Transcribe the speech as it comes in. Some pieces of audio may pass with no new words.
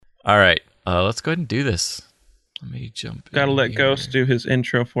All right, let's go ahead and do this. Let me jump. Gotta let Ghost do his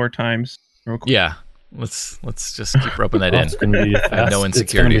intro 4 times. Real quick. Yeah, let's just keep roping that in. It's going to be a fast, no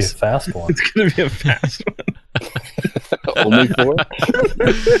insecurities. It's going to be a fast one. It's gonna be a fast one. Only 4?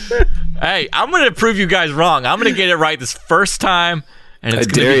 Hey, I'm going to prove you guys wrong. I'm going to get it right this first time, and it's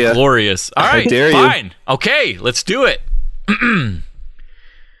going to be glorious. All right, fine. Okay, let's do it.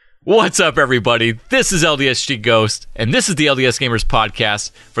 What's up, everybody? This is LDSG Ghost, and this is the LDS Gamers Podcast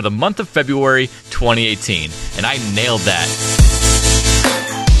for the month of February 2018. And I nailed that.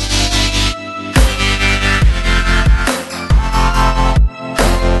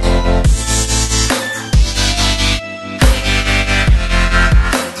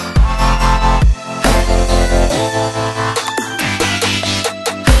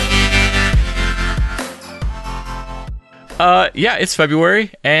 Yeah, it's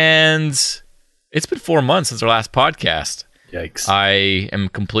February, and it's been 4 months since our last podcast. Yikes. I am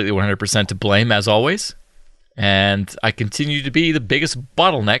completely 100% to blame, as always, and I continue to be the biggest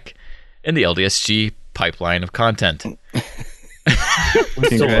bottleneck in the LDSG pipeline of content.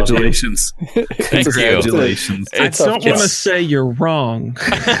 Congratulations. Thank Congratulations. you. I don't want to say you're wrong.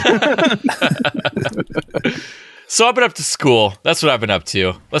 So I've been up to school. That's what I've been up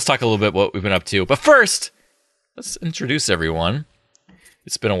to. Let's talk a little bit what we've been up to. But first, let's introduce everyone.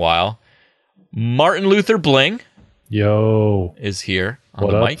 It's been a while. Martin Luther Bling Yo. is here on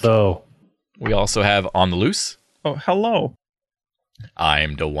What the up, mic. though? We also have On the Loose. Oh, hello.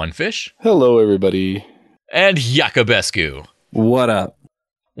 I'm the One Fish. Hello, everybody. And Yakubescu. What up?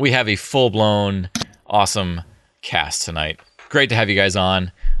 We have a full-blown, awesome cast tonight. Great to have you guys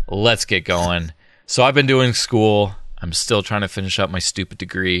on. Let's get going. So I've been doing school. I'm still trying to finish up my stupid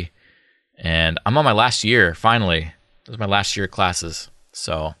degree. And I'm on my last year, finally. This is my last year of classes.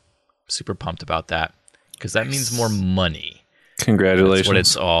 So I'm super pumped about that. Because that means more money. Congratulations. That's what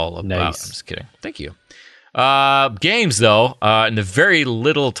it's all about. Nice. I'm just kidding. Thank you. Games, though. In the very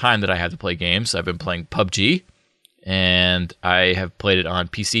little time that I had to play games, I've been playing PUBG. And I have played it on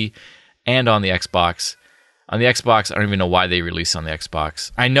PC and on the Xbox. On the Xbox, I don't even know why they released on the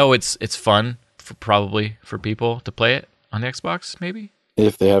Xbox. I know it's fun, probably, for people to play it on the Xbox, maybe?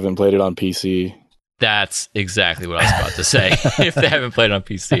 If they haven't played it on PC. That's exactly what I was about to say. If they haven't played it on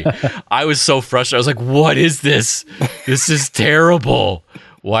PC. I was so frustrated. I was like, what is this? This is terrible.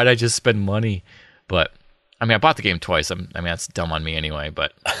 Why'd I just spend money? But, I mean, I bought the game twice. That's dumb on me anyway,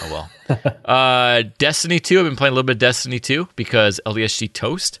 but oh well. Destiny 2. I've been playing a little bit of Destiny 2 because LDSG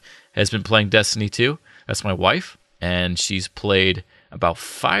Toast has been playing Destiny 2. That's my wife, and she's played about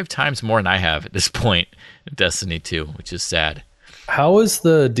 5 times more than I have at this point in Destiny 2, which is sad. How is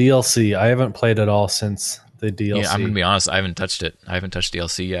the DLC? I haven't played it all since the DLC. Yeah, I'm going to be honest. I haven't touched it. I haven't touched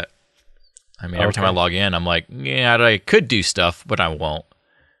DLC yet. I mean, every time I Okay. log in, I'm like, yeah, I could do stuff, but I won't.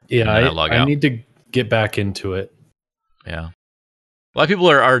 Yeah, and then I log I out. need to get back into it. Yeah. A lot of people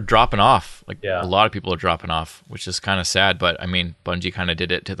are dropping off. Yeah. A lot of people are dropping off, which is kind of sad. But, I mean, Bungie kind of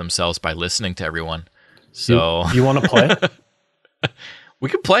did it to themselves by listening to everyone. So You want to play? we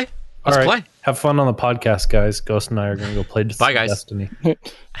could play. Let's All right. play. Have fun on the podcast, guys. Ghost and I are going to go play Bye, guys. Destiny.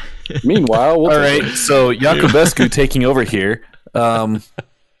 Meanwhile, All right, so Yakubescu taking over here.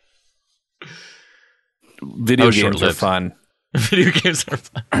 Video Oh, games are short-lived. fun. Video games are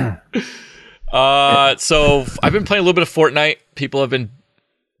fun. So I've been playing a little bit of Fortnite. People have been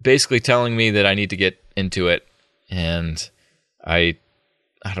basically telling me that I need to get into it, and I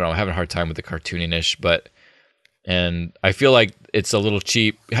don't know. I'm having a hard time with the cartooniness, and I feel like it's a little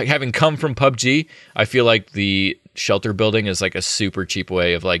cheap. Having come from PUBG, I feel like the shelter building is like a super cheap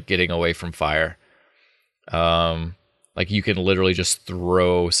way of like getting away from fire. Like you can literally just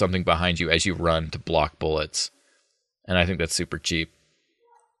throw something behind you as you run to block bullets. And I think that's super cheap.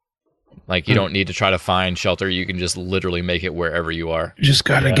 Like you don't need to try to find shelter. You can just literally make it wherever you are. You just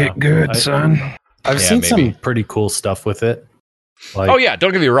gotta Yeah. get good, son. I've Yeah, seen maybe. some pretty cool stuff with it. Like, Oh yeah,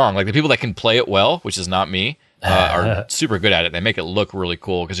 don't get me wrong. Like the people that can play it well, which is not me, are super good at it. They make it look really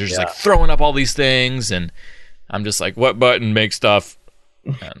cool because they're just Yeah. like throwing up all these things, and I'm just like, what button make stuff?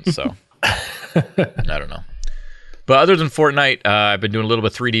 And so I don't know. But other than Fortnite, I've been doing a little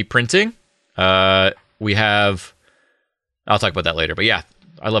bit of 3D printing. We have, I'll talk about that later. But yeah,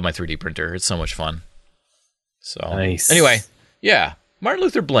 I love my 3D printer. It's so much fun. So Nice. anyway, yeah, Martin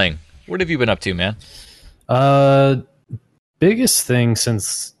Luther Bling. What have you been up to, man? Biggest thing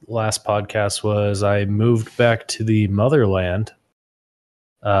since last podcast was I moved back to the motherland.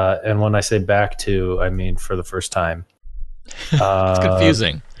 And when I say back to, I mean for the first time. It's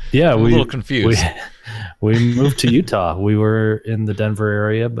confusing. Yeah, I'm a little confused. We moved to Utah. We were in the Denver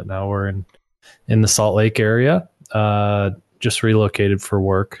area, but now we're in the Salt Lake area. Just relocated for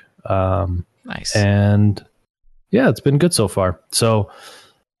work. Nice. And yeah, it's been good so far. So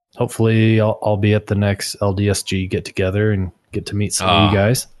hopefully I'll be at the next LDSG get together and get to meet some of you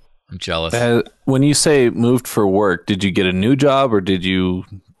guys. I'm jealous. When you say moved for work, did you get a new job or did you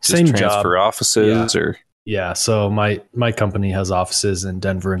just Same transfer job. offices or? Yeah, so my company has offices in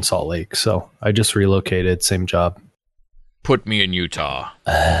Denver and Salt Lake, so I just relocated, same job. Put me in Utah.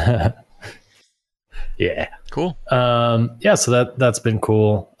 Yeah. Cool. Yeah, so that's been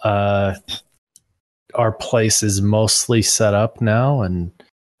cool. Our place is mostly set up now, and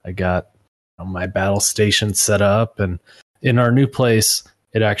I got my battle station set up, and in our new place,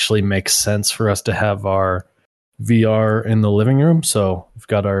 it actually makes sense for us to have our VR in the living room. So we've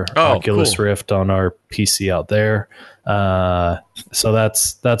got our Oculus cool. Rift on our PC out there. So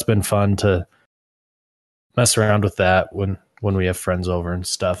that's been fun to mess around with that when we have friends over and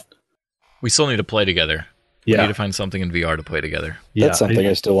stuff. We still need to play together. We Yeah. need to find something in VR to play together. That's something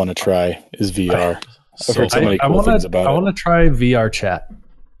I still want to try is VR. I've heard so cool. many cool things about I it. want to try VR chat.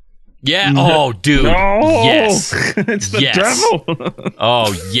 Yeah. Oh, dude. No, Yes. it's the Yes. devil.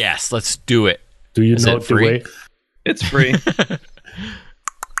 Oh, yes. Let's do it. Do you Is know it free? It's free.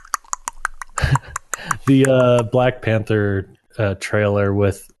 The Black Panther trailer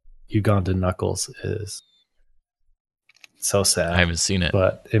with Ugandan Knuckles is so sad. I haven't seen it.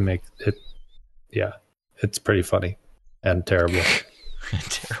 But it makes it, yeah, it's pretty funny and terrible.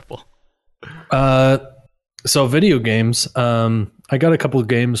 Terrible. So video games. I got a couple of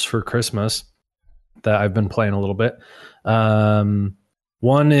games for Christmas that I've been playing a little bit.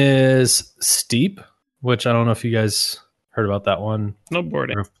 One is Steep, which I don't know if you guys heard about that one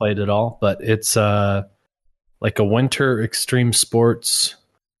Snowboarding. or have played it all, but it's like a winter extreme sports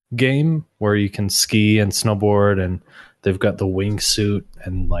game where you can ski and snowboard, and they've got the wingsuit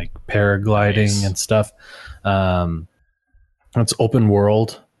and like paragliding Nice. and stuff. It's open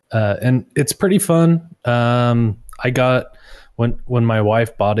world, and it's pretty fun. I got when my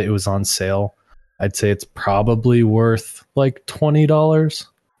wife bought it, it was on sale. I'd say it's probably worth like $20.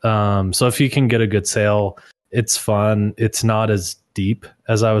 So if you can get a good sale, it's fun. It's not as deep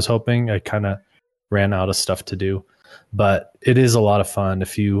as I was hoping. I kind of ran out of stuff to do, but it is a lot of fun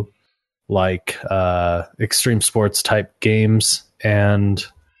if you like extreme sports type games, and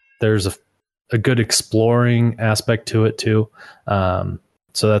there's a good exploring aspect to it too. So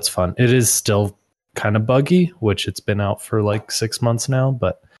that's fun. It is still kind of buggy, which it's been out for like 6 months now,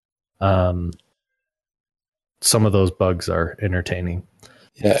 but some of those bugs are entertaining.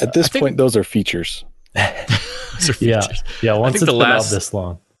 Yeah, at this I think- point, those are features. Those are Yeah, features. yeah. Once think it's the been last- out this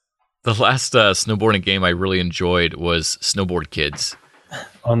long, The last snowboarding game I really enjoyed was Snowboard Kids.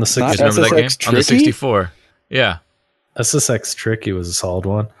 on the You six, guys remember that game? SSX On the Tricky? 64. Yeah. SSX Tricky was a solid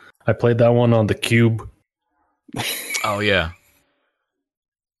one. I played that one on the Cube. Oh, yeah.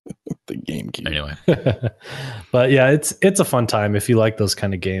 The GameCube. Anyway. But yeah, it's a fun time if you like those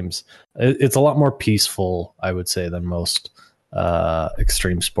kind of games. It's a lot more peaceful, I would say, than most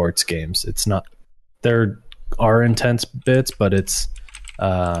extreme sports games. It's not, there are intense bits, but it's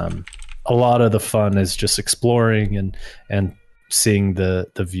a lot of the fun is just exploring and seeing the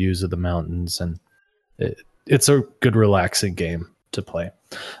views of the mountains, and it's a good relaxing game to play.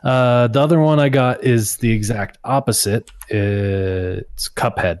 The other one I got is the exact opposite. It's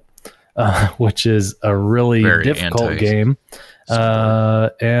Cuphead, which is a really Very difficult anti- game,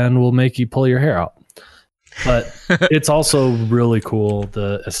 and will make you pull your hair out. But it's also really cool.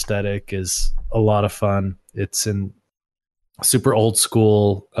 The aesthetic is a lot of fun. It's in super old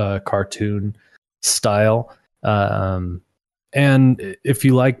school cartoon style. And if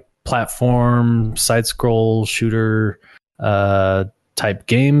you like platform, side scroll shooter type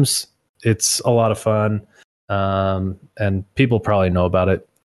games, it's a lot of fun. And people probably know about it,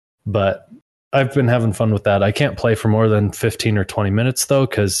 but I've been having fun with that. I can't play for more than 15 or 20 minutes though,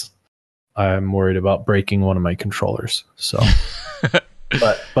 because I'm worried about breaking one of my controllers. So,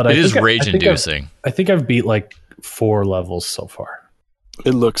 but It is rage inducing. I think I've beat like 4 levels so far.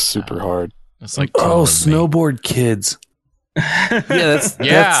 It looks super hard. It's like Oh, killing me. Snowboard Kids. Yeah, that's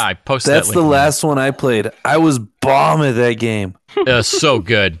Yeah, I posted that's that the link. last one I played. I was bomb at that game. So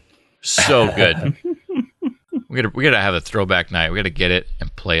good. So good. We gotta have a throwback night. We gotta get it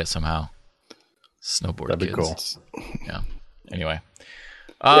and play it somehow. Snowboard That'd be Kids. cool. Yeah. Anyway.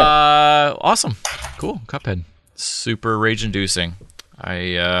 Awesome. Cool. Cuphead. Super rage inducing.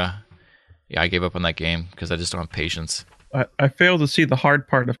 I gave up on that game because I just don't have patience. I failed to see the hard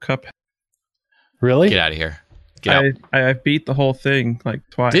part of Cuphead. Really? Get out of here. Get out. I beat the whole thing like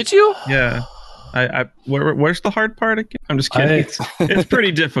twice. Did you? Yeah. Where's the hard part again? I'm just kidding. It's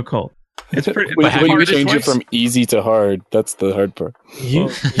pretty difficult. It's pretty. When, it's have when you you hard been change it choice. from easy to hard, that's the hard part. You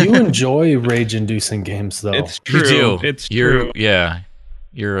enjoy rage-inducing games, though. It's true. You do. It's you're, true. Yeah.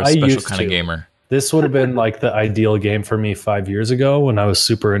 You're a I special used kind of to. gamer. This would have been like the ideal game for me 5 years ago when I was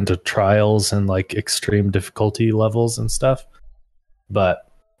super into trials and like extreme difficulty levels and stuff. But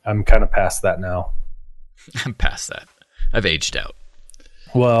I'm kind of past that now. I'm past that. I've aged out.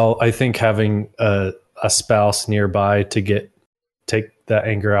 Well, I think having a spouse nearby to take that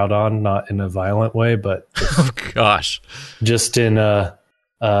anger out on, not in a violent way, but Oh gosh. just in a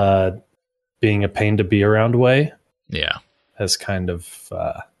being a pain to be around way, Yeah. has kind of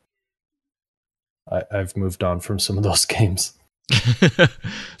I've moved on from some of those games.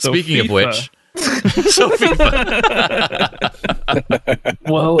 So Speaking of FIFA. which, so FIFA.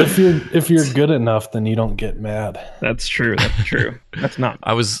 Well, if you're good enough, then you don't get mad. That's true. That's true. That's not.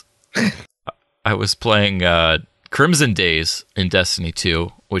 I was playing Crimson Days in Destiny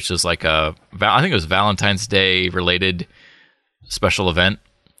 2, which is like I think it was Valentine's Day related special event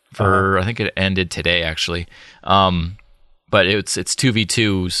for I think it ended today actually. But it's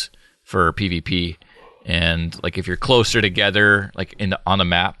 2v2s for PvP, and like if you're closer together like on the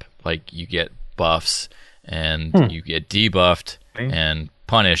map, like you get buffs and you get debuffed and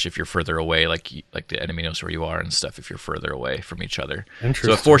punish if you're further away, like the enemy knows where you are and stuff if you're further away from each other.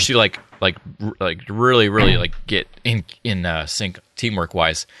 So it forced you like really like get in sync teamwork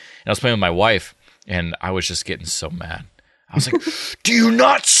wise. And I was playing with my wife and I was just getting so mad. I was like, "Do you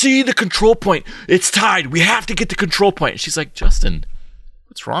not see the control point? It's tied. We have to get the control point." And she's like, "Justin,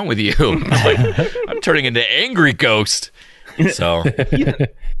 what's wrong with you?" I'm like, "I'm turning into Angry Ghost." So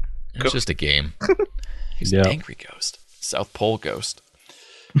it's just a game. He's an Angry Ghost, South Pole Ghost.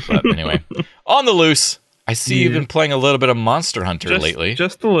 But anyway, on the loose, I see you've been playing a little bit of Monster Hunter lately.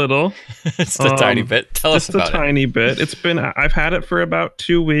 Just a little. Just a tiny bit. Tell us Just a about it. tiny bit. I've had it for about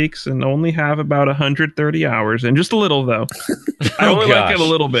 2 weeks and only have about 130 hours, and just a little though. I only like it a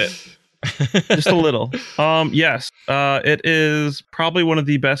little bit. Just a little. Yes. It is probably one of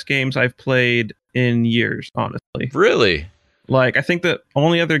the best games I've played in years, honestly. Really? Like, I think the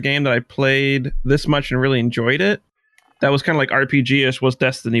only other game that I played this much and really enjoyed it, that was kind of like RPG-ish, was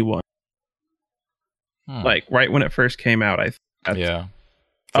Destiny 1. Like, right when it first came out, Yeah.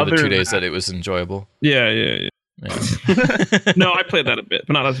 For the 2 days that it was enjoyable. Yeah. Yeah. No, I played that a bit,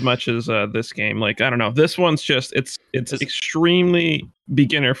 but not as much as this game. Like, I don't know. This one's just it's extremely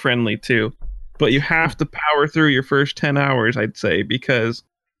beginner friendly too. But you have to power through your first 10 hours, I'd say, because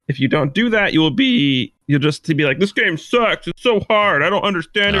if you don't do that, you'll just be like, this game sucks. It's so hard. I don't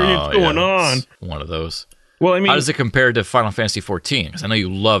understand everything that's going on. It's one of those. Well, I mean, how does it compare to Final Fantasy 14? Because I know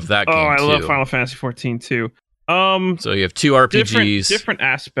you love that game. I too. love Final Fantasy 14 too. So you have two RPGs. Different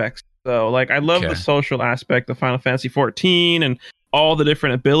aspects though. Like, I love the social aspect of Final Fantasy 14 and all the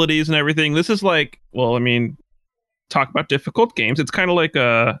different abilities and everything. This is like, well, I mean, talk about difficult games. It's kind of like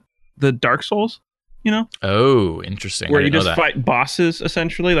the Dark Souls, you know? Oh, interesting. Where you just fight bosses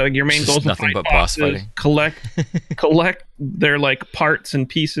essentially. Like, your main goal is nothing but bosses, boss fighting. collect their like parts and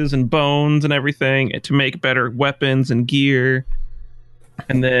pieces and bones and everything to make better weapons and gear.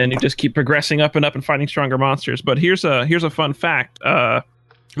 And then you just keep progressing up and fighting stronger monsters. But here's a fun fact.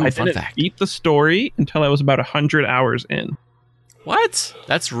 I didn't beat the story until I was about 100 hours in. What?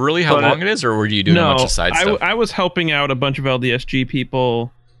 That's really how long it is, or were you doing a bunch of side stuff? I was helping out a bunch of LDSG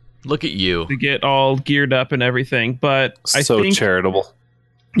people. Look at you. To get all geared up and everything. But I think charitable.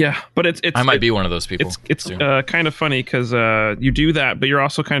 Yeah, but it's I might be one of those people. It's kind of funny because you do that, but you're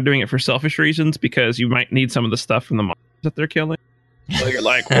also kind of doing it for selfish reasons because you might need some of the stuff from the monsters that they're killing. So you're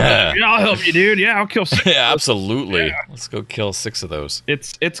like, well, yeah, I'll help you, dude. Yeah, I'll kill 6. Yeah, absolutely. Yeah. Let's go kill 6 of those.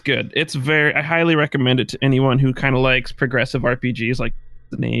 It's good. I highly recommend it to anyone who kind of likes progressive RPGs like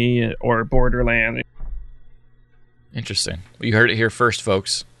Destiny or Borderlands. Interesting. Well, you heard it here first,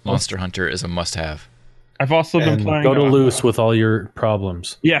 folks. Monster Hunter is a must-have. I've also been playing. Go to Loose with all your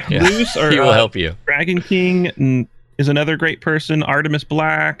problems. Yeah. Loose or he will help you. Dragon King is another great person. Artemis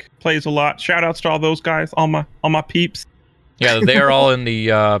Black plays a lot. Shout outs to all those guys, all my peeps. Yeah, they are all in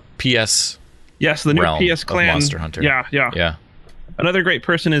the PS. Yes, the new PS clan. Monster Hunter. Yeah. Another great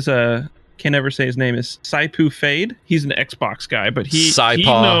person is can't ever say his name, is Saipu Fade. He's an Xbox guy, but he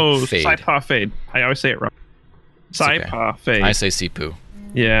knows Saipa Fade. I always say it wrong. Saipa Fade. I say Sipu.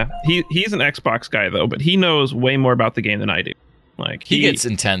 Yeah, he's an Xbox guy though, but he knows way more about the game than I do. Like he gets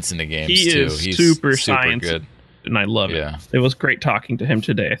intense in the games too. He's super science good, and I love it. Yeah. It was great talking to him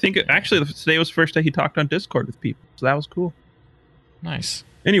today. I think actually today was the first day he talked on Discord with people, so that was cool. Nice.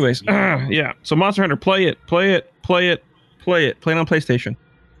 Anyways, yeah. So Monster Hunter, play it. Play it on PlayStation.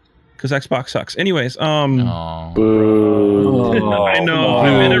 because Xbox sucks. Anyways, Oh. Boo. I know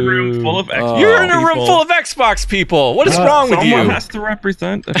I'm in a room full of Xbox. You're in a room people. full of Xbox people. What is wrong with Someone you? has to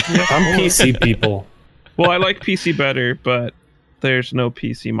represent. I'm PC people. Well, I like PC better, but there's no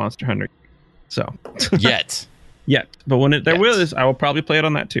PC Monster Hunter. So Yet. but when there Yet. will is, I will probably play it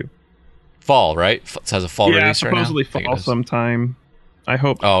on that too. Fall, right? It has a fall Yeah, release right now. supposedly I think it fall is. sometime. I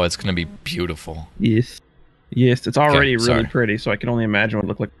hope. Oh, it's gonna be beautiful Yes, it's already really sorry. pretty, so I can only imagine what it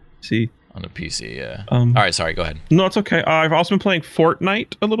looked like. See, on the PC. Yeah. All right, sorry. Go ahead. No, it's okay. I've also been playing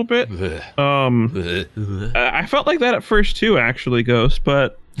Fortnite a little bit. I felt like that at first too, actually, Ghost.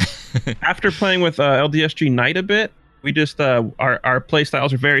 But after playing with LDSG Knight a bit, we just our play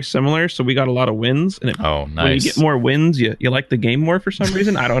styles are very similar, so we got a lot of wins. And Oh, when you nice. get more wins, you like the game more for some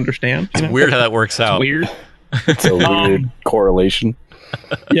reason. I don't understand. You know? Weird how that works out. Weird. It's a weird correlation.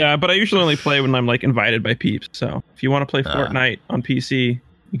 Yeah, but I usually only play when I'm like invited by peeps. So if you want to play Fortnite on PC,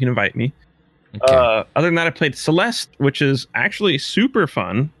 you can invite me. Okay. Other than that, I played Celeste, which is actually super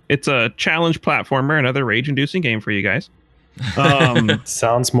fun. It's a challenge platformer, another rage-inducing game for you guys.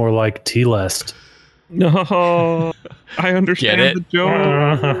 Sounds more like T-Lest. No, I understand Get the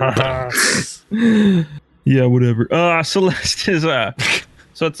joke. Yeah, whatever. Celeste is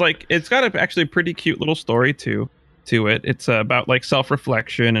so it's got actually a pretty cute little story to it. It's about like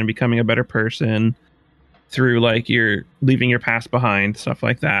self-reflection and becoming a better person through like you're leaving your past behind, stuff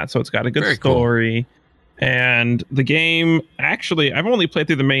like that. So it's got a good Very cool. story. And the game, actually, I've only played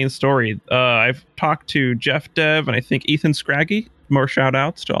through the main story. I've talked to Jeff Dev and I think Ethan Scraggy. More shout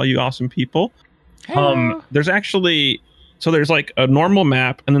outs to all you awesome people. There's actually, so there's like a normal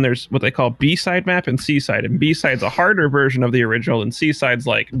map, and then there's what they call B-side map and C-side. And B-side's a harder version of the original, and C-side's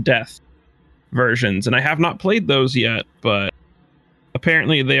like death versions. And I have not played those yet, but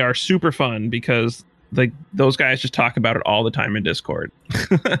apparently they are super fun because those guys just talk about it all the time in Discord.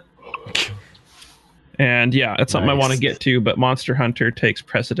 And yeah, it's something I want to get to, but Monster Hunter takes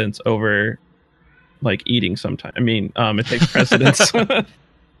precedence over like eating sometimes. I mean, it takes precedence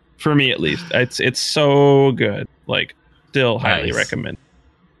for me at least. It's so good. Like, still highly Nice. recommend.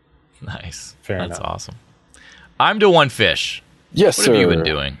 Nice. Fair That's enough. awesome. I'm to one fish. Yes, What sir. have you been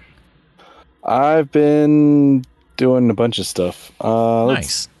doing? I've been doing a bunch of stuff.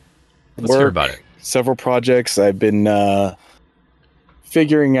 Nice. Let's hear work, about it. Several projects. I've been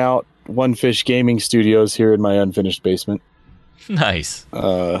figuring out One Fish Gaming Studios here in my unfinished basement. Nice.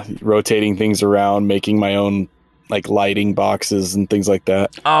 Rotating things around, making my own like lighting boxes and things like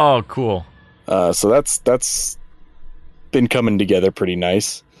that. Oh, cool. So that's been coming together pretty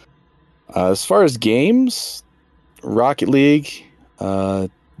nice. As far as games, Rocket League,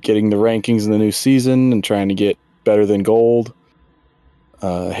 getting the rankings in the new season and trying to get better than gold.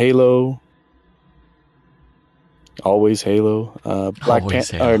 Halo. Always Halo. Black Always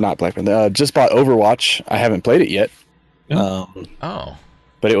Panther, Halo. or not Black Panther. Just bought Overwatch. I haven't played it yet. Oh.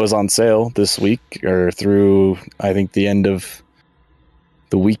 But it was on sale this week or through I think the end of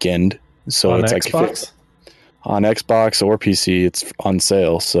the weekend. So On it's like Xbox? on Xbox or PC. It's on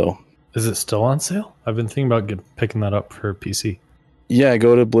sale. So Is it still on sale? I've been thinking about picking that up for PC. yeah,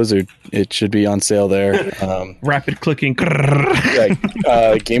 go to Blizzard. It should be on sale there. Rapid clicking. Game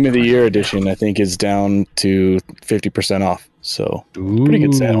of the Year edition I think is down to 50% off. So pretty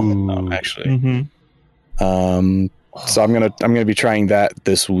good sale actually. Mm-hmm. So I'm gonna be trying that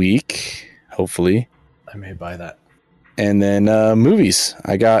this week, hopefully. I may buy that. And then movies.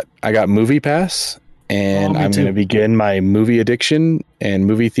 I got Movie Pass, and me I'm too. gonna begin my movie addiction and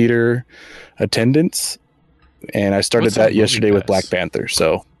movie theater attendance. And I started What's that Movie yesterday with Pass? Black Panther.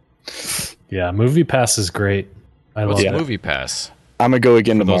 So Yeah, Movie Pass is great. I What's love it. Movie Pass? I'm gonna go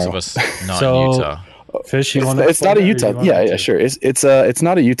again For tomorrow. those of us not So- in Utah. Fish, you want It's not a Utah. Yeah, sure. It's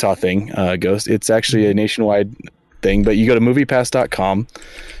not a Utah thing, Ghost. It's actually a nationwide thing. But you go to moviepass.com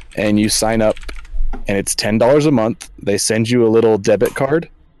and you sign up, and it's $10 a month. They send you a little debit card,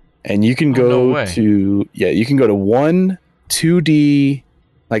 and you can no go way. you can go to one 2D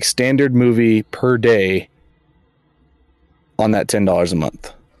like standard movie per day on that $10 a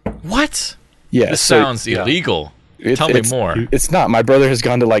month. What? Yeah, This so sounds illegal. it's- Tell me it's- more. It's not. My brother has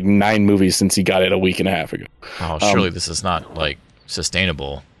gone to like 9 movies since he got it a week and a half ago. Oh, surely this is not like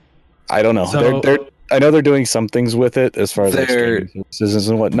sustainable. I don't know. So- I know they're doing some things with it as far as like They're- streaming services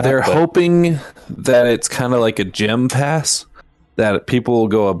and whatnot. They're but hoping that it's kind of like a gym pass, that people will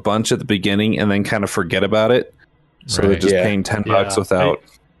go a bunch at the beginning and then kind of forget about it. So they're Right. just Yeah. paying $10 Yeah. without.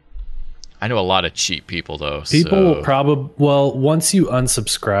 I know a lot of cheap people though. People so. probably, well, once you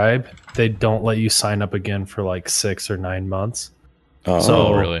unsubscribe, they don't let you sign up again for like 6 or 9 months. Oh, So-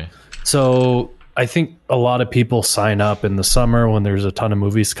 Oh, really? So I think a lot of people sign up in the summer when there's a ton of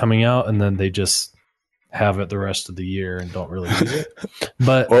movies coming out, and then they just have it the rest of the year and don't really use it.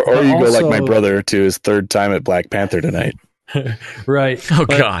 But or but you also, go like my brother to his third time at Black Panther tonight. right? Oh,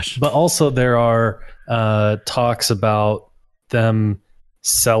 but, gosh. But also there are talks about them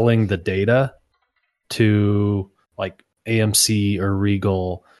selling the data to like AMC or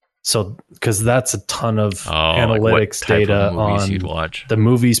Regal. So, because that's a ton of analytics data on you'd watch. the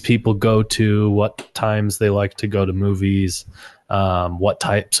movies people go to, what times they like to go to movies, what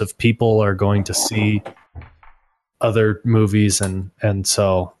types of people are going to see other movies, and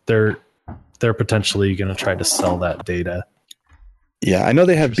so they're potentially going to try to sell that data. Yeah, I know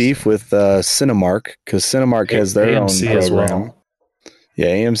they have beef with Cinemark because Cinemark has their AMC own as program. well. Yeah,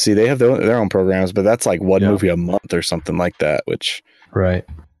 AMC, they have their own programs, but that's like one Yeah. movie a month or something like that, which Right.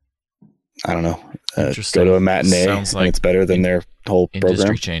 I don't know. Interesting. Go to a matinee, Sounds and like it's better than their whole Industry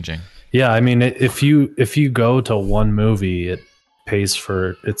program. changing. Yeah, I mean, if you go to one movie, it pays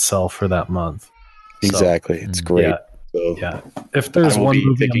for itself for that month. So, Exactly. It's great. Yeah, So yeah. If there's I will one be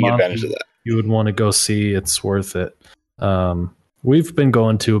movie a taking month advantage of that. you would want to go see, it's worth it. We've been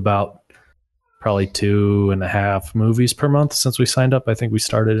going to about probably 2.5 movies per month since we signed up. I think we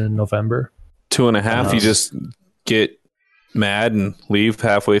started in November. 2.5. You just get mad and leave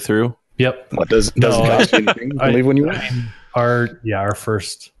halfway through. Yep. What doesn't cost you anything? You can leave when you want. I mean, our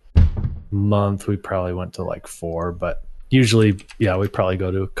first month we probably went to like 4, but usually, yeah, we probably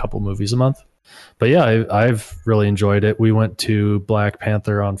go to a couple movies a month. But yeah, I've really enjoyed it. We went to Black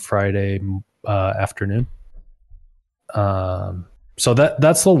Panther on Friday afternoon. So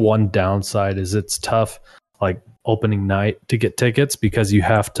that's the one downside is it's tough, like opening night to get tickets because you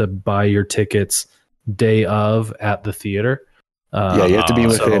have to buy your tickets day of at the theater. Yeah, you have to be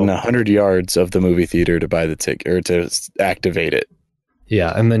within so- 100 yards of the movie theater to buy the ticket or to activate it.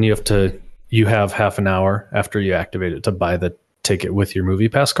 Yeah, and then you have half an hour after you activate it to buy the ticket with your movie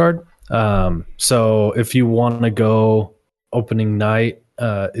pass card. So if you want to go opening night,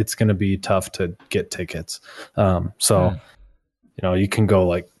 it's going to be tough to get tickets. You can go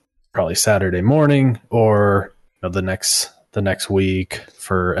like probably Saturday morning or the next week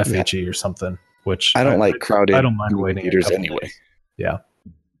for FHE or something. Which I don't like crowded I don't mind movie waiting a theaters couple anyway. days. Yeah.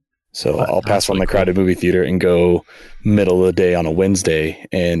 So But I'll pass that's on really the crowded movie theater and go middle of the day on a Wednesday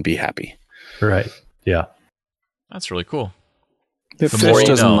and be happy. Right. Yeah. That's really cool. The The Fish more you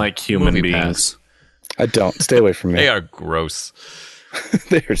doesn't know. like human Movie beings. I don't. Stay away from me. They are gross.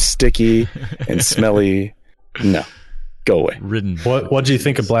 They're sticky and smelly. No. Go away. Ridden. What do you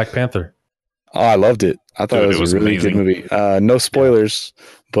think of Black Panther? Oh, I loved it. I thought Dude, it was a really good movie. No spoilers,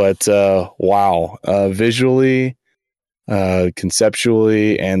 but wow. Visually,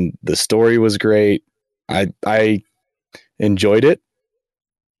 conceptually, and the story was great. I enjoyed it.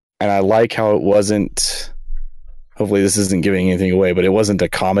 And I like how it wasn't, hopefully this isn't giving anything away, but it wasn't a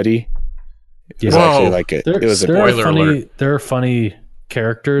comedy. It was Whoa. actually like it was a Spoiler alert. There are funny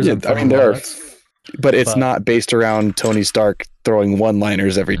characters. Yeah, and I funny mean, there are, moments. but it's But- not based around Tony Stark throwing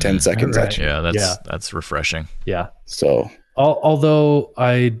one-liners every 10 seconds Right. at you. Yeah, Yeah. that's refreshing. Yeah. So Although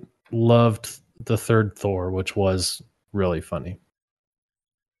I loved the third Thor, which was really funny.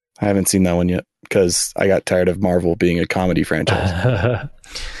 I haven't seen that one yet because I got tired of Marvel being a comedy franchise.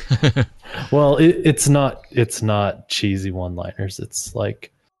 Well, it's not cheesy one-liners. It's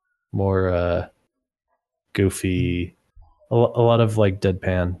like more goofy, a lot of like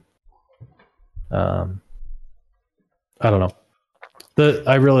deadpan. I don't know.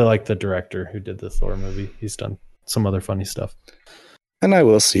 I really like the director who did the Thor movie. He's done some other funny stuff. And I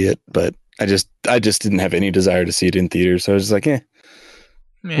will see it, but I just didn't have any desire to see it in theaters. So I was just like,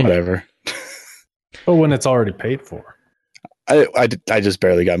 Meh. whatever. But when it's already paid for, I just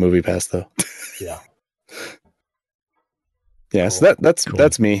barely got Movie Pass though. yeah. Yeah, so that's Cool.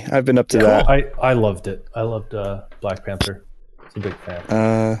 that's me. I've been up to that. I loved it. I loved Black Panther. I was a big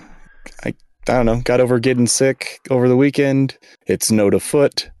fan. I don't know. Got over getting sick over the weekend. It snowed a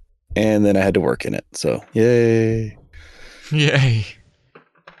foot, and then I had to work in it. So yay! Yay.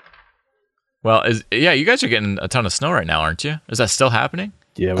 Well, you guys are getting a ton of snow right now, aren't you? Is that still happening?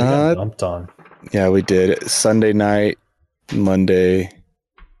 Yeah, we got dumped on. Yeah, we did. Sunday night, Monday,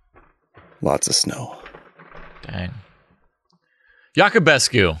 lots of snow. Dang.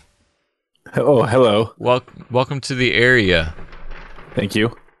 Jakubescu, Oh, hello. welcome to the area. Thank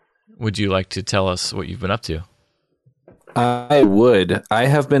you. Would you like to tell us what you've been up to? I would. I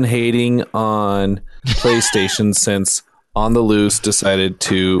have been hating on PlayStation since On the Loose decided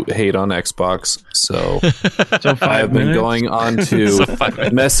to hate on Xbox. So So 5 I have been minutes? going on So to 5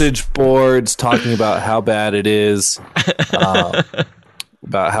 minutes. message boards talking about how bad it is.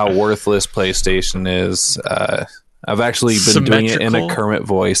 about how worthless PlayStation is. I've actually been doing it in a Kermit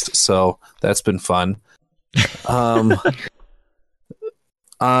voice, so that's been fun. Since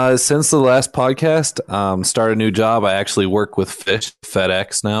the last podcast, start a new job. I actually work with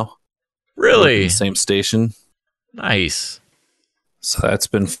FedEx now. Really? The same station. Nice. So that's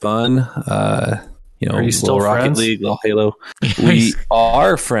been fun. Are you still little Rocket friends? League, little Halo. We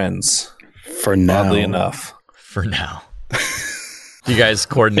are friends. For now. Oddly enough. For now. Do you guys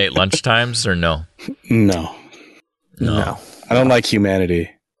coordinate lunch times or no? No. No. I don't like humanity.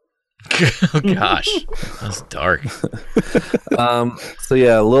 Oh gosh, that's dark. So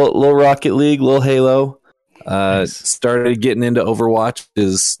yeah, little Rocket League, little Halo. Started getting into Overwatch.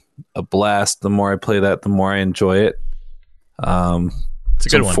 Is a blast. The more I play that, the more I enjoy it. It's a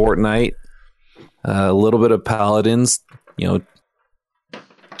good one. Fortnite, a little bit of Paladins.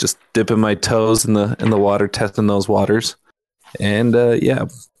 Just dipping my toes in the water, testing those waters, and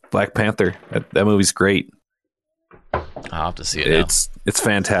Black Panther. That movie's great. I'll have to see it now. It's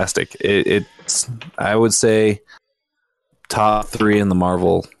fantastic. It's I would say top 3 in the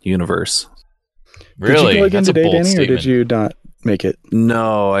Marvel universe. Really? Did you go again That's a today, bold Danny, or statement. did you not make it?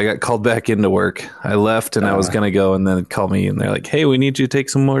 No, I got called back into work. I left and I was gonna go, and then they called me and they're like, "Hey, we need you to take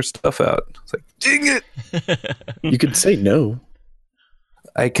some more stuff out." It's like, dang it! You could say no.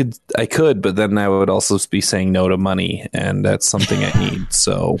 I could, but then I would also be saying no to money, and that's something I need.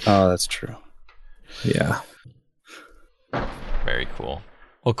 So Oh, that's true. yeah. Very cool.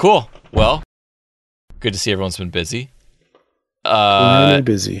 Well, cool. Well, good to see everyone's been busy. Really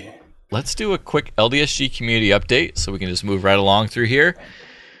busy. Let's do a quick LDSG community update so we can just move right along through here.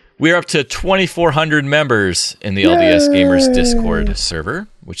 We're up to 2,400 members in the LDS Gamers Discord server,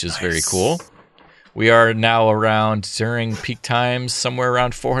 which is very cool. We are now around, during peak times, somewhere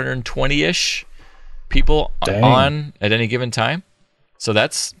around 420-ish people on at any given time. So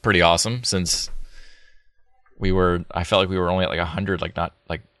that's pretty awesome, since I felt like we were only at like 100, not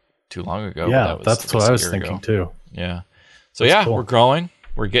too long ago. Yeah, That that's what just I a was year thinking ago. too. Yeah. So yeah, cool. we're growing.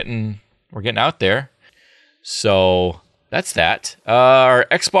 We're getting out there. So that's that. Our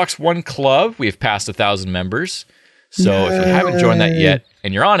Xbox One Club, we've passed 1,000 members. So if you haven't joined that yet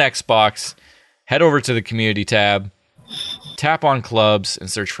and you're on Xbox, head over to the community tab, tap on clubs, and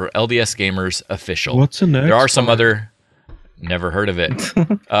search for LDS Gamers Official. What's an There are some other... Never heard of it.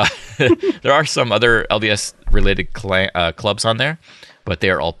 There are some other LDS related clubs on there, but they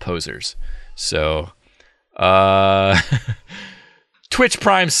are all posers. So, Twitch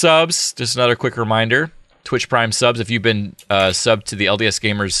Prime subs, just another quick reminder. Twitch Prime subs, if you've been subbed to the LDS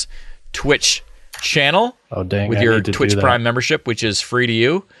Gamers Twitch channel with I your need to Twitch do that. Prime membership, which is free to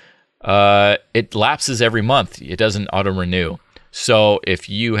you, it lapses every month. It doesn't auto-renew. So if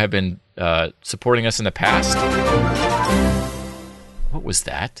you have been supporting us in the past... What was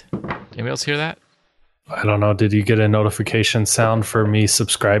that? Anybody else hear that? I don't know. Did you get a notification sound for me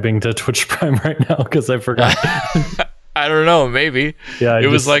subscribing to Twitch Prime right now? Because I forgot. I don't know. Maybe. Yeah, it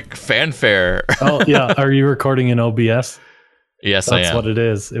was like fanfare. Oh yeah. Are you recording in OBS? Yes, That's I am. what it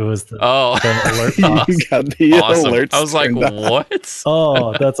is. It was the Oh, alert. You got the awesome. alerts. I was like, turned on. what?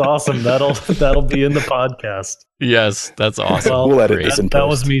 Oh, that's awesome. That'll be in the podcast. Yes, that's awesome. Well, We'll edit Great. this in That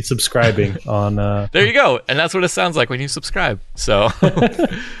was post. me subscribing on. There you go. And that's what it sounds like when you subscribe. So,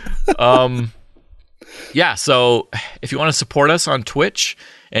 yeah. So if you want to support us on Twitch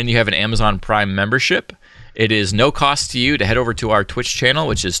and you have an Amazon Prime membership, it is no cost to you to head over to our Twitch channel,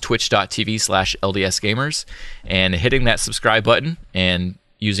 which is twitch.tv/LDSgamers, and hitting that subscribe button and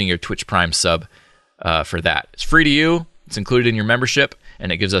using your Twitch Prime sub for that. It's free to you. It's included in your membership,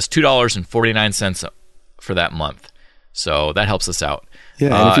 and it gives us $2.49 for that month. So that helps us out.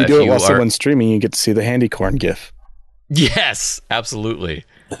 Yeah, and if you do it while are- someone's streaming, you get to see the handy corn gif. Yes, absolutely.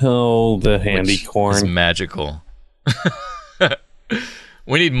 Oh, the handy Which corn. is magical.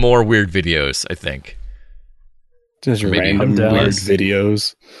 We need more weird videos, I think. Just Maybe random I'm down. weird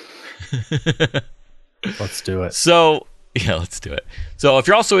videos. Let's do it. So, yeah, let's do it. So if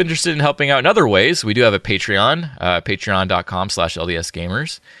you're also interested in helping out in other ways, we do have a Patreon,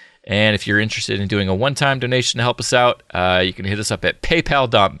 patreon.com/LDSgamers. And if you're interested in doing a one-time donation to help us out, you can hit us up at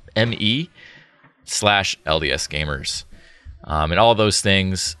paypal.me/LDSgamers. And all of those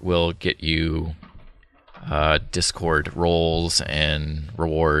things will get you Discord roles and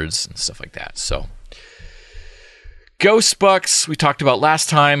rewards and stuff like that. So, Ghost Bucks, we talked about last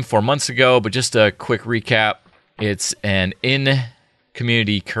time, 4 months ago, but just a quick recap. It's an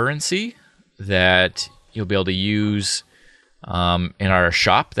in-community currency that you'll be able to use in our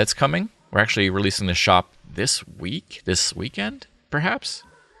shop that's coming. We're actually releasing the shop this weekend, perhaps?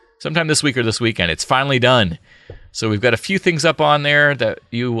 Sometime this week or this weekend. It's finally done. So we've got a few things up on there that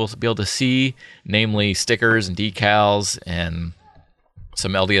you will be able to see, namely stickers and decals and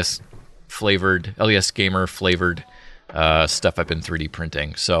some LDS gamer flavored stuff I've been 3D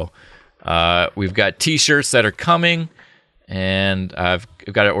printing. So we've got T-shirts that are coming, and I've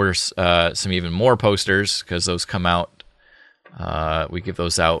got to order some even more posters because those come out. We give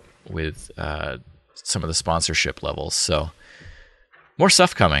those out with some of the sponsorship levels. So more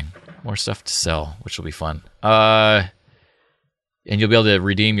stuff coming, more stuff to sell, which will be fun. And you'll be able to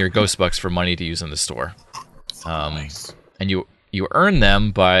redeem your Ghost Bucks for money to use in the store. Nice. And you earn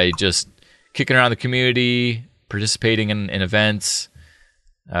them by just kicking around the community, participating in events,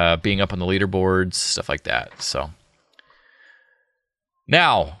 being up on the leaderboards, stuff like that. So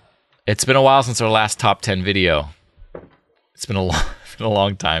now, it's been a while since our last top 10 video. It's been a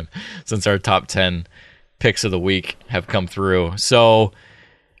long time since our top 10 picks of the week have come through. So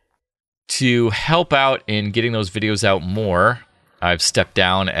to help out in getting those videos out more, I've stepped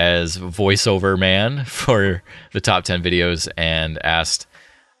down as voiceover man for the top 10 videos and asked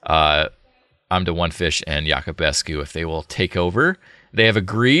I'm to One Fish and Jakob Escu if they will take over. They have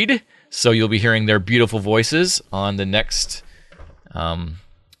agreed, so you'll be hearing their beautiful voices on the next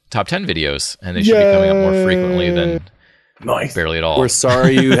top 10 videos, and they should be coming up more frequently than barely at all. We're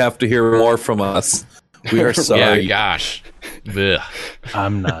sorry you have to hear more from us. We are sorry. Yeah, gosh. Ugh.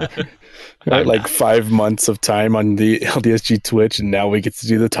 I'm not. Right, like 5 months of time on the LDSG Twitch, and now we get to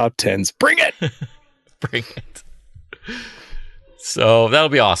do the top 10s. Bring it! Bring it. So that'll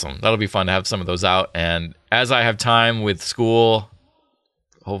be awesome. That'll be fun to have some of those out. And as I have time with school,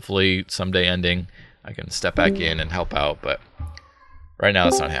 hopefully someday ending, I can step back in and help out. But right now,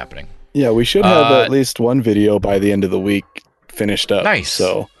 it's not happening. Yeah, we should have at least one video by the end of the week finished up. Nice.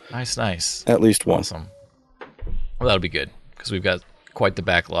 So Nice. at least one. Awesome. Well, that'll be good because we've got quite the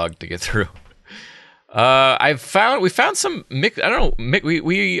backlog to get through. We found some mix. I don't know.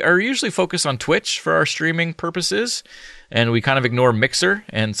 We are usually focused on Twitch for our streaming purposes, and we kind of ignore Mixer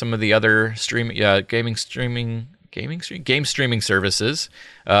and some of the other game streaming services.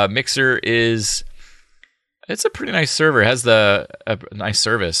 Mixer it's a pretty nice server. It has a nice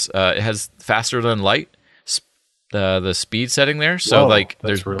service. It has faster than light, the speed setting there. So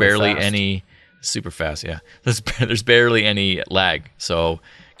there's really barely fast. any super fast. Yeah, there's barely any lag. So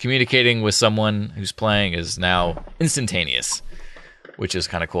communicating with someone who's playing is now instantaneous, which is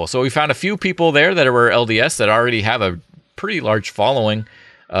kind of cool. So we found a few people there that were LDS that already have a pretty large following.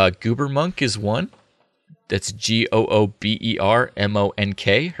 Goobermonk is one. That's GOOBERMONK.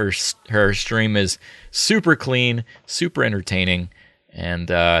 Her stream is super clean, super entertaining,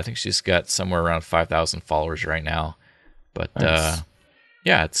 and I think she's got somewhere around 5,000 followers right now. But Nice.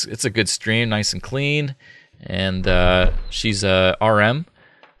 yeah, it's a good stream, nice and clean, and she's a RM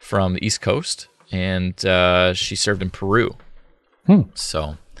from the East Coast, and she served in Peru.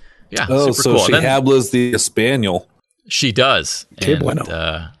 So yeah, super so cool. she And then hablas the Espanol. she does, Que and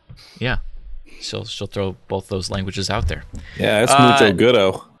bueno. yeah, she'll throw both those languages out there. Yeah, it's mucho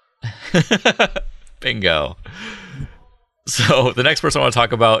goodo. Bingo. So the next person I want to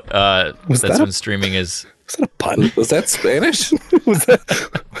talk about Was that's that been streaming is Was that a pun? Was that Spanish? Was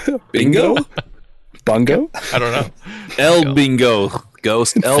that Bingo? Bungo? I don't know. El Bingo.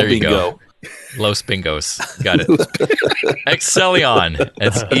 Ghost El There you Bingo. go. Los Bingos. Got it. Excellion.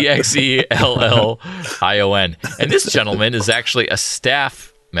 It's EXELLION. And this gentleman is actually a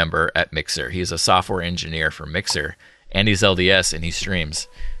staff member at Mixer. He's a software engineer for Mixer, and he's LDS, and he streams.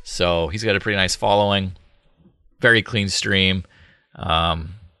 So he's got a pretty nice following. Very clean stream.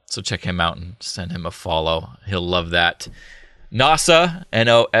 So check him out and send him a follow. He'll love that. Nossa,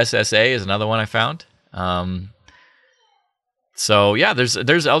 Nossa, is another one I found. So yeah, there's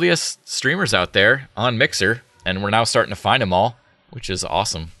LDS streamers out there on Mixer, and we're now starting to find them all, which is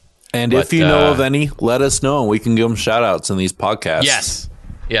awesome. And But, if you know of any, let us know, and we can give them shout outs in these podcasts.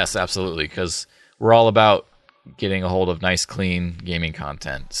 Yes, absolutely, because we're all about getting a hold of nice, clean gaming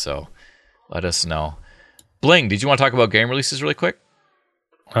content. So let us know. Bling, did you want to talk about game releases really quick?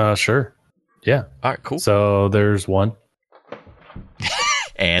 Sure. Yeah. All right, cool. So there's one.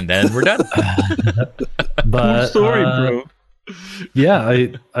 And then we're done. But Sorry, bro. yeah,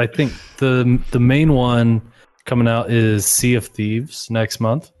 I think the main one coming out is Sea of Thieves next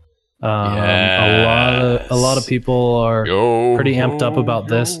month. A lot of people are pretty amped up about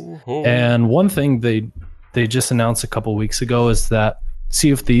this. And one thing they just announced a couple weeks ago is that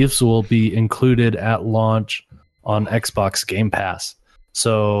Sea of Thieves will be included at launch on Xbox Game Pass.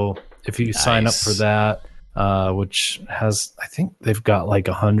 So if you sign up for that, which has, I think they've got like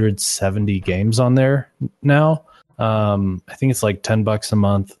 170 games on there now. I think it's like $10 a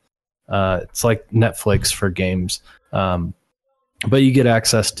month. It's like Netflix for games. But you get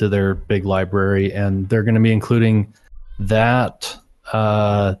access to their big library, and they're going to be including that.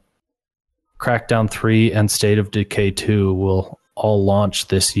 Crackdown 3 and State of Decay 2 will all launch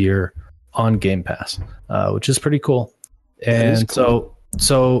this year on Game Pass, which is pretty cool. And cool.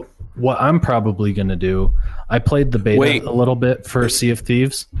 So what I'm probably going to do, I played the beta a little bit for Sea of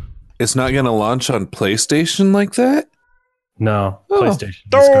Thieves. It's not going to launch on PlayStation like that? No,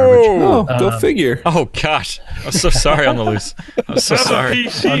 PlayStation is garbage. Oh, go figure. Oh gosh, I'm so sorry on the loose. I'm so sorry.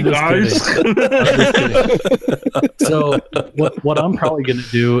 PC, guys. So what I'm probably going to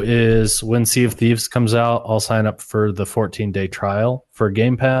do is when Sea of Thieves comes out, I'll sign up for the 14-day trial for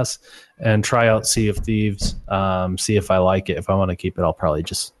Game Pass and try out Sea of Thieves. See if I like it. If I want to keep it, I'll probably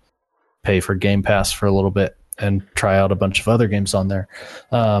just pay for Game Pass for a little bit and try out a bunch of other games on there.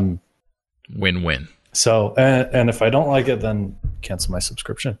 Win-win. So, and if I don't like it, then cancel my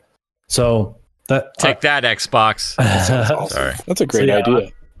subscription. So that take that, Xbox. Awesome. Sorry, that's a great idea.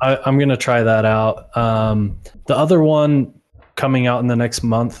 I'm going to try that out. The other one coming out in the next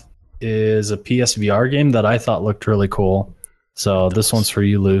month is a PSVR game that I thought looked really cool. So this one's for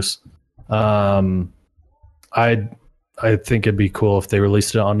you, Luce. I think it'd be cool if they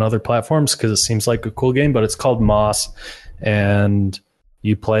released it on other platforms because it seems like a cool game. But it's called Moss, and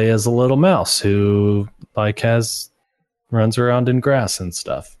you play as a little mouse who runs around in grass and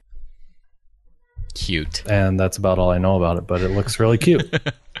stuff. Cute. And that's about all I know about it, but it looks really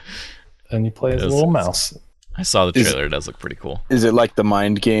cute. And you play as a little mouse. I saw the trailer. It does look pretty cool. Is it like the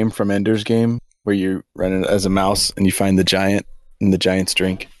Mind game from Ender's Game where you're running as a mouse and you find the giant and the giant's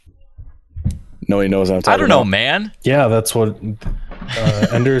drink? Nobody knows what I'm talking about. I don't know, man. Yeah, that's what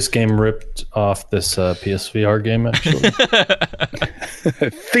Ender's Game ripped off this PSVR game, actually. I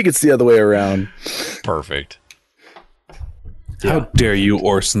think it's the other way around. Perfect. How dare you,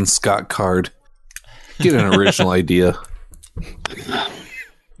 Orson Scott Card? Get an original idea.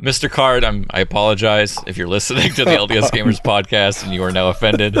 Mr. Card, I apologize if you're listening to the LDS Gamers podcast and you are now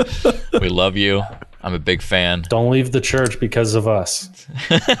offended. We love you. I'm a big fan. Don't leave the church because of us.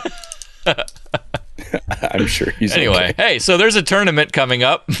 I'm sure he's anyway. Okay. Hey, so there's a tournament coming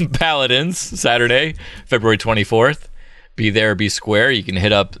up, Paladins, Saturday, February 24th. Be there, be square. You can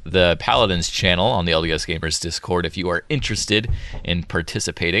hit up the Paladins channel on the LDS Gamers Discord if you are interested in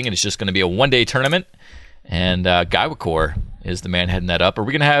participating. And it's just going to be a one-day tournament. And Guywakor is the man heading that up. Are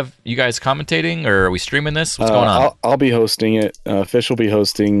we going to have you guys commentating, or are we streaming this? What's going on? I'll be hosting it. Fish will be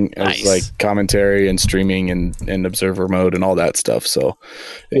hosting as like commentary and streaming and observer mode and all that stuff. So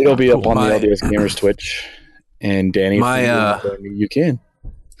it'll be up on the LDS Gamers Twitch. And Danny, you can.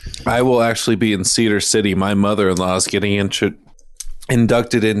 I will actually be in Cedar City. My mother-in-law is getting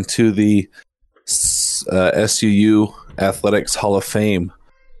inducted into the SUU Athletics Hall of Fame.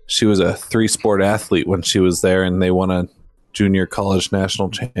 She was a 3-sport athlete when she was there, and they won a junior college national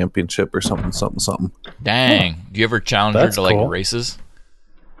championship or something. Dang. Do you ever challenge her to like races?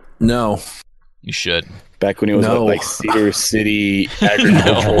 No. You should. Back when he was at like Cedar City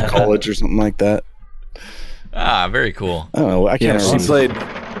Agricultural College or something like that. Ah, very cool. I don't know. I can't remember.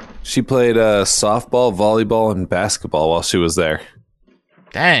 She played softball, volleyball, and basketball while she was there.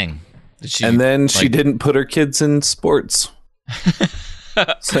 Dang. And then she didn't put her kids in sports.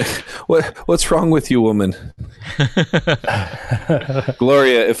 It's like, what's wrong with you, woman?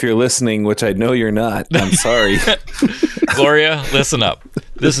 Gloria, if you're listening, which I know you're not, I'm sorry. Gloria, listen up.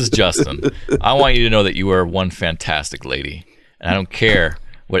 This is Justin. I want you to know that you are one fantastic lady. And I don't care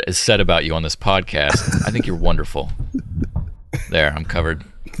what is said about you on this podcast. I think you're wonderful. There, I'm covered.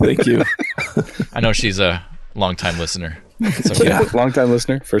 Thank you. I know she's a long-time listener. Okay. Yeah, long-time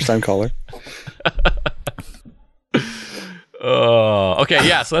listener, first-time caller. Okay,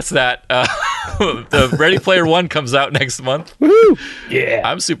 yeah, so that's that. The Ready Player One comes out next month. Woohoo! Yeah.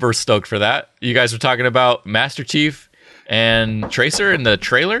 I'm super stoked for that. You guys were talking about Master Chief and Tracer in the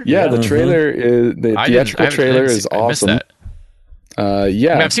trailer? Yeah, the trailer is the theatrical trailer is awesome. I missed that.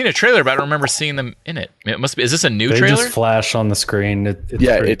 Yeah. I mean, I've seen a trailer, but I don't remember seeing them in it. It must be. Is this a new they trailer? Just flash on the screen. It's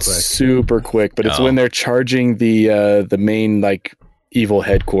it's quick. super quick, but it's when they're charging the main like evil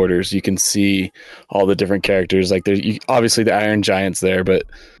headquarters. You can see all the different characters. Like there's obviously the Iron Giant's there, but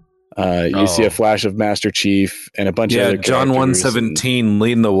you see a flash of Master Chief and a bunch of other John 117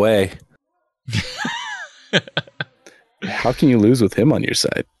 leading the way. How can you lose with him on your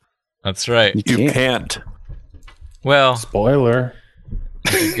side? That's right. You can't. Well, spoiler.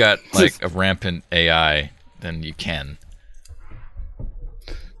 If you've got like a rampant AI, then you can.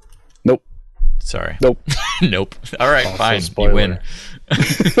 Nope. Sorry. Nope. Nope. All right, Also fine. spoiler. You win.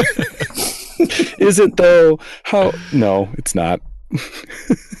 Is it though? How? No, it's not.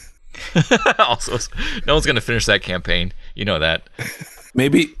 Also, no one's gonna finish that campaign. You know that.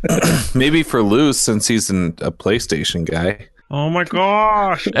 Maybe for Luz, since he's a PlayStation guy. Oh my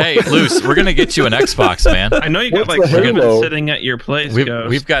gosh! Hey, Luce, we're gonna get you an Xbox, man. I know you got What's like the 7 Halo? sitting at your place. Ghost.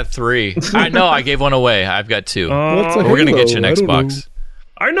 We've got 3. I know. I gave one away. I've got 2. What's a But we're gonna get you an Halo? I don't know. Xbox.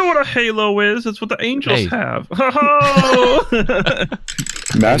 I know what a Halo is. It's what the angels Hey. have. Oh!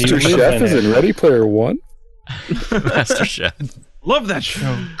 Master You live Chef in is it. in Ready Player One. Master Chef. Love that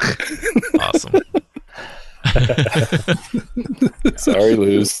show. Awesome. Sorry,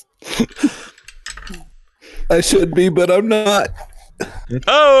 Luz. I should be, but I'm not.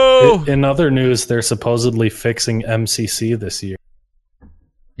 Oh. In other news, they're supposedly fixing MCC this year.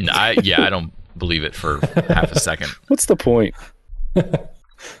 No, I don't believe it for half a second. What's the point?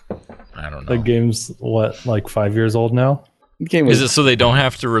 I don't The know. game's like 5 years old now. The game Is was it so they don't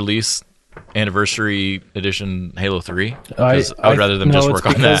have to release Anniversary Edition Halo 3? I would rather them just work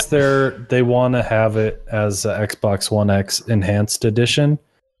on that. Because they want to have it as a Xbox One X Enhanced Edition,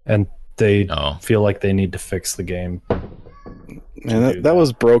 and they Oh. feel like they need to fix the game. man, that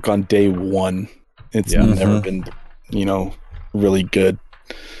was broke on day one. It's Yeah. never Mhm. been, really good.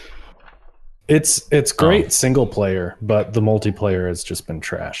 It's great single player, but the multiplayer has just been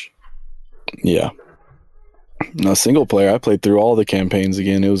trash. Yeah. No, single player, I played through all the campaigns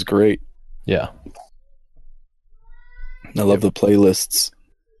again. It was great. Yeah. I love the playlists.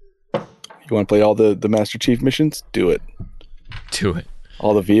 You want to play all the Master Chief missions? Do it. Do it.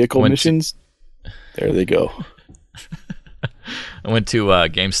 All the vehicle Went to- missions? There they go. I went to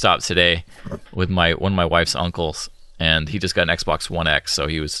GameStop today with one of my wife's uncles, and he just got an Xbox One X. So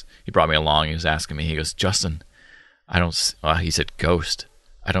he brought me along. He was asking me. He goes, Justin, he said, Ghost.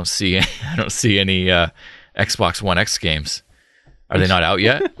 I don't see any Xbox One X games. Are they not out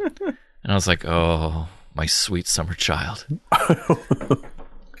yet? And I was like, oh, my sweet summer child.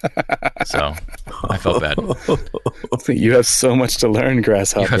 So I felt bad. You have so much to learn, You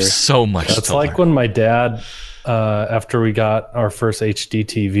Grasshopper. have so much That's to like learn. when my dad, after we got our first HD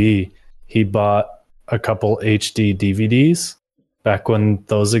TV, he bought a couple HD DVDs back when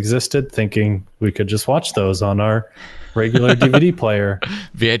those existed, thinking we could just watch those on our regular DVD player.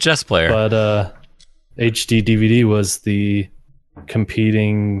 VHS player. But HD DVD was the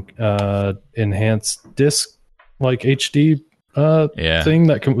competing enhanced disc, like HD Yeah. thing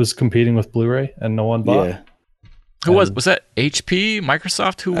that was competing with Blu-ray, and no one bought. Yeah. Who was that? HP?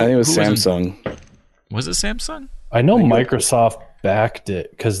 Microsoft? Who? I think it was who Samsung. Was it Samsung? I know Microsoft backed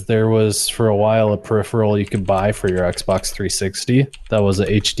it because there was for a while a peripheral you could buy for your Xbox 360 that was a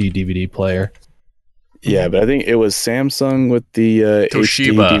HD DVD player. Yeah, but I think it was Samsung with the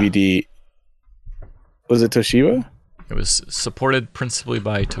Toshiba. HD DVD. Was it Toshiba? It was supported principally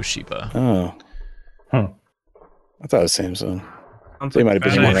by Toshiba. Oh. Huh. I thought it was Samsung. Sounds They like might have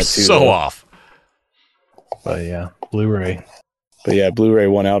been badass. one or two. So though. off. But yeah, Blu-ray. But yeah, Blu-ray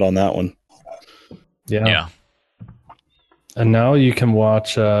won out on that one. Yeah. And now you can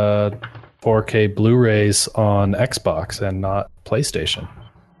watch 4K Blu-rays on Xbox and not PlayStation,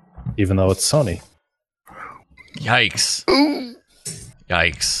 even though it's Sony. Yikes.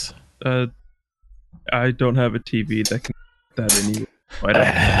 Yikes. I don't have a TV that can that in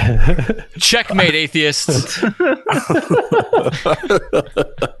either. Checkmate, atheists.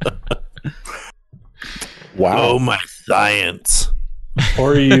 Wow. my science.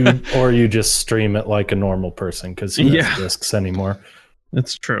 or you just stream it like a normal person because who Yeah. has discs anymore?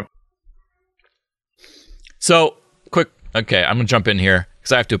 That's true. So, okay, I'm going to jump in here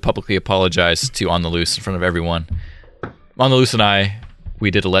because I have to publicly apologize to On the Loose in front of everyone. On the Loose and I,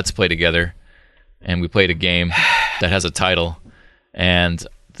 we did a Let's Play together, and we played a game that has a title, and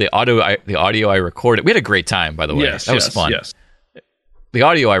the audio I recorded, we had a great time, by the way. Yes, that was fun. Yes. The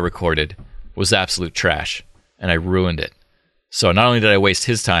audio I recorded was absolute trash, and I ruined it. So not only did I waste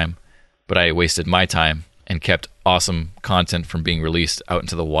his time, but I wasted my time and kept awesome content from being released out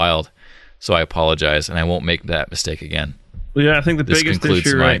into the wild. So I apologize, and I won't make that mistake again. Well, yeah, I think the This biggest concludes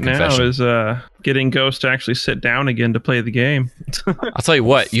issue my right confession. now is getting Ghost to actually sit down again to play the game. I'll tell you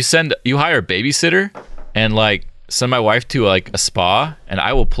what, you hire a babysitter and send my wife to a spa, and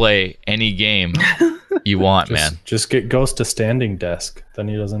I will play any game you want, man. Just get Ghost a standing desk. Then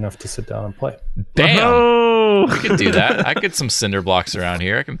he doesn't have to sit down and play. Bam! Oh, I could do that. I get some cinder blocks around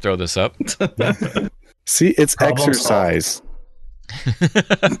here. I can throw this up. See, it's Problem exercise.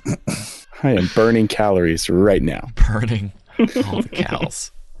 I am burning calories right now. Burning all the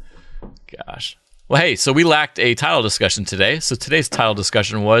cows. Gosh. Well, hey, so we lacked a title discussion today. So today's title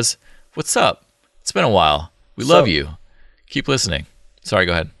discussion was, what's up? It's been a while. We love you. Keep listening. Sorry,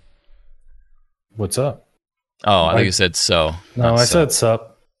 go ahead. What's up? Oh, I think you said so. No, not I so. said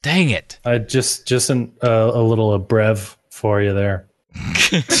sup. Dang it. Just a little abrev for you there.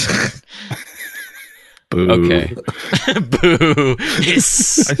 Boo. Okay. Boo.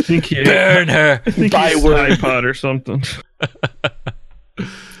 Hiss. I think he Burn her. I think he's iPod or something.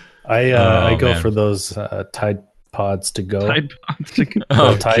 I go man. for those Tide Pods to go. iPods to go.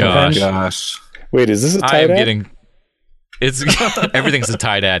 Oh, Tide gosh. Pen. Gosh. Wait, is this a I Tide am ad? getting... It's everything's a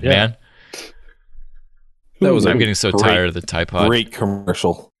Tide ad, Yeah. man. That was I'm a getting so great- tired of the Tide Pod. Great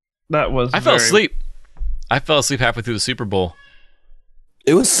commercial. That was. I fell very- asleep. I fell asleep halfway through the Super Bowl.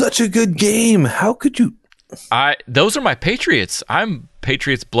 It was such a good game. How could you? Those are my Patriots. I'm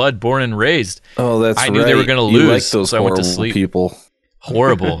Patriots blood, born and raised. Oh, that's I right. knew they were gonna You lose, like those so I went to horrible sleep. people.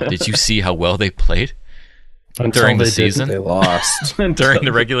 Horrible. Did you see how well they played Until during the they didn't. season? They lost. During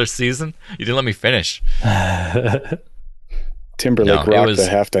the regular season? You didn't let me finish. Timberlake No, it rocked was-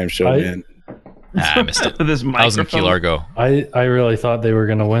 the halftime show, I- man. I missed it. With his I was in Key microphone. Largo. I really thought they were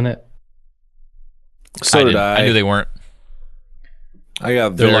going to win it. So did didn't. I. I knew they weren't. I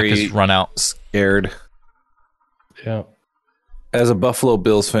got Their luck very has run out. scared. Yeah. As a Buffalo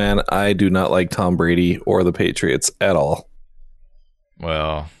Bills fan, I do not like Tom Brady or the Patriots at all.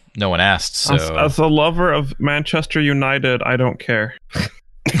 Well, no one asked, so As a lover of Manchester United, I don't care.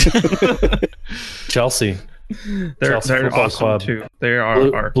 Chelsea. They're Chelsea Football awesome Club. too. They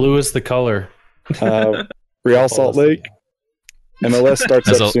Blue, are. blue is the color. Real Salt Lake. MLS starts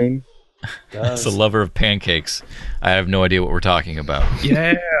As up a- soon. as a lover of pancakes, I have no idea what we're talking about.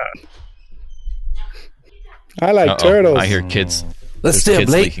 Yeah. I like Uh-oh. turtles. I hear kids. Let's There's stay up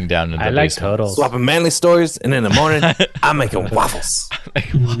kids late, leaking down in the I like basement. turtles. swapping manly stories, and in the morning, I'm making waffles.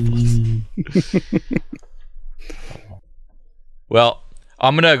 Well,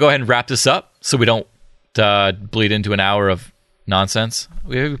 I'm gonna go ahead and wrap this up so we don't bleed into an hour of nonsense.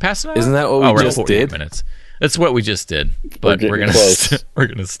 We passed an hour? Isn't that what we we're at just 48 did? Minutes. That's what we just did, but getting we're gonna close. we're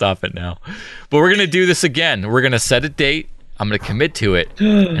gonna stop it now. But we're gonna do this again. We're gonna set a date. I'm gonna commit to it,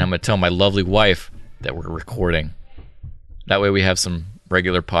 and I'm gonna tell my lovely wife that we're recording. That way, we have some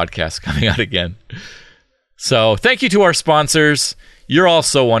regular podcasts coming out again. So, thank you to our sponsors. You're all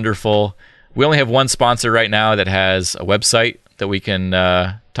so wonderful. We only have one sponsor right now that has a website that we can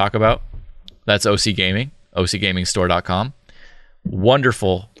talk about. That's OC Gaming, ocgamingstore.com.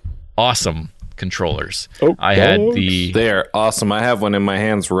 Wonderful, awesome controllers. Oh, I had folks. the They are awesome. I have one in my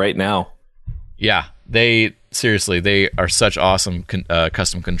hands right now. yeah, they are such awesome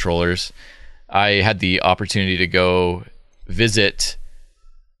custom controllers. I had the opportunity to go visit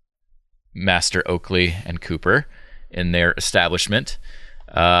Master Oakley and Cooper in their establishment.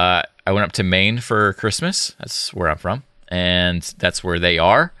 I went up to Maine for Christmas. That's where I'm from, and that's where they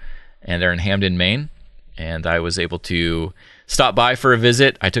are. And they're in Hamden, Maine. And I was able to stop by for a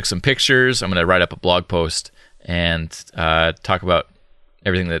visit. I took some pictures. I'm going to write up a blog post and talk about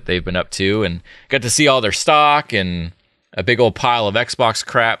everything that they've been up to, and got to see all their stock and a big old pile of Xbox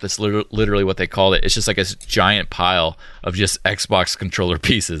crap. That's literally what they called it. It's just like a giant pile of just Xbox controller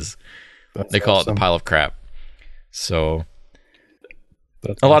pieces. They call it the pile of crap. So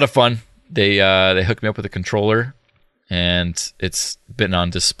a lot of fun. They hooked me up with a controller, and it's been on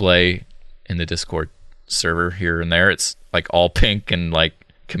display in the Discord server here and there. It's like all pink and like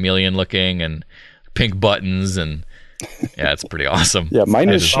chameleon looking and pink buttons, and yeah, it's pretty awesome. Yeah, mine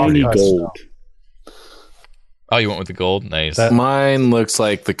I is just shiny saw it. gold. Oh, you went with the gold? Nice. Mine looks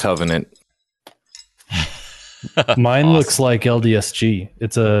like the Covenant. Mine Awesome. looks like LDSG.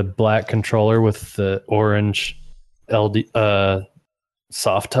 It's a black controller with the orange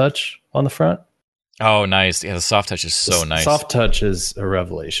soft touch on the front. Oh, nice. Yeah, the soft touch is so nice. Soft touch is a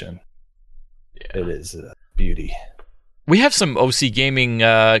revelation. It is a beauty. We have some OC Gaming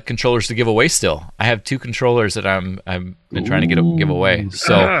controllers to give away still. I have 2 controllers that I've been trying to give away.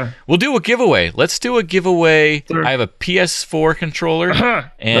 So we'll do a giveaway. Let's do a giveaway. Sure. I have a PS4 controller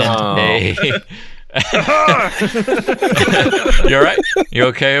and a... You all right? You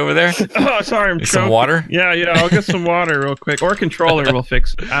okay over there? Oh, sorry, I'm Need some choking. water? Yeah, I'll get some water real quick. Or controller will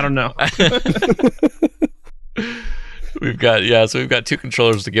fix it. I don't know. We've got 2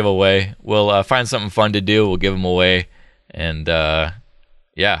 controllers to give away. We'll find something fun to do. We'll give them away. And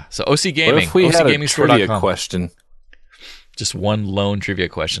yeah, so OC Gaming, What if we had a OCGamingstore.com. trivia question? Just one lone trivia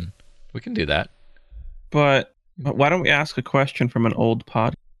question. We can do that. But why don't we ask a question from an old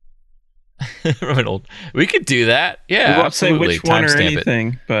pod? From an old, we could do that. Yeah, We won't absolutely. say which one or Timestamp it.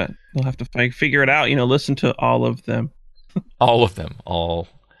 anything, but we'll have to figure it out. Listen to all of them. All of them, all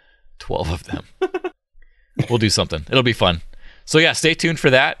 12 of them. We'll do something. It'll be fun. So yeah, stay tuned for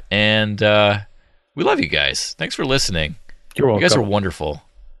that. And we love you guys. Thanks for listening. You're welcome. You guys are wonderful.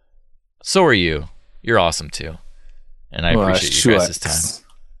 So are you. You're awesome too. And I appreciate you guys' time.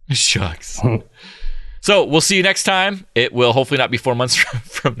 Shucks. So we'll see you next time. It will hopefully not be 4 months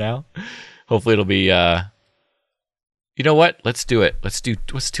from now. Hopefully it'll be. You know what? Let's do it. What's 2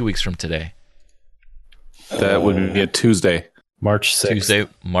 weeks from today? That would be a Tuesday. March 6th. Tuesday,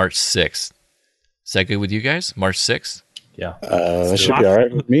 March 6th. Is that good with you guys? March 6th? Yeah. That should be all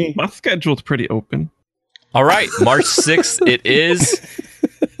right with me. My schedule's pretty open. All right, March 6th it is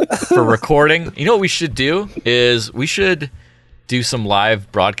for recording. You know what we should do is we should do some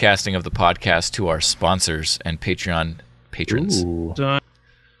live broadcasting of the podcast to our sponsors and Patreon patrons. Ooh. Done.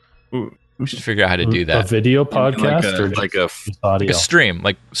 Ooh. We should figure out how to do A that. video podcast or like just a audio? Like a stream,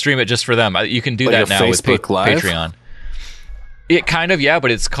 like stream it just for them. You can do Like that a now with Facebook Live? Patreon. It kind of, yeah, but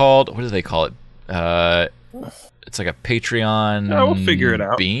it's called, what do they call it? It's like a Patreon. Yeah, we'll figure it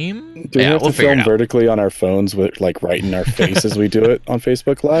out. Beam. Do we Yeah, have we'll to figure it film out. vertically on our phones with like right in our face as we do it on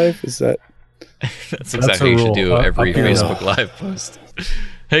Facebook Live? Is that That's exactly a what you should rule. do every Okay. Facebook Live post.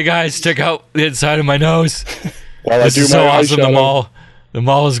 Hey guys, check out the inside of my nose. while This I do is my so awesome. The eyeshadow? mall. The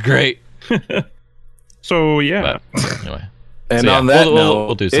mall is great. So yeah, But anyway, And So, yeah, on that we'll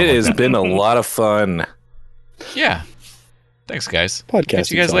note, do it something like has that. been a lot of fun. yeah. Thanks, guys. Podcast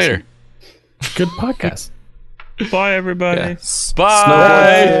Catch you is guys awesome. later. Good podcast. bye everybody. Yeah.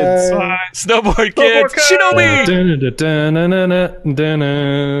 Bye. Snowboard kids. Bye. Snowboard kids. kids. Shinobi.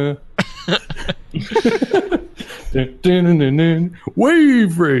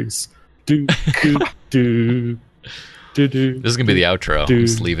 Wave race. Do, do, do, do, do. This is gonna be the outro. I'm Dude.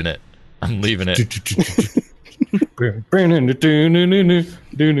 just leaving it. I'm leaving it. Do, do, do,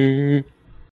 do, do.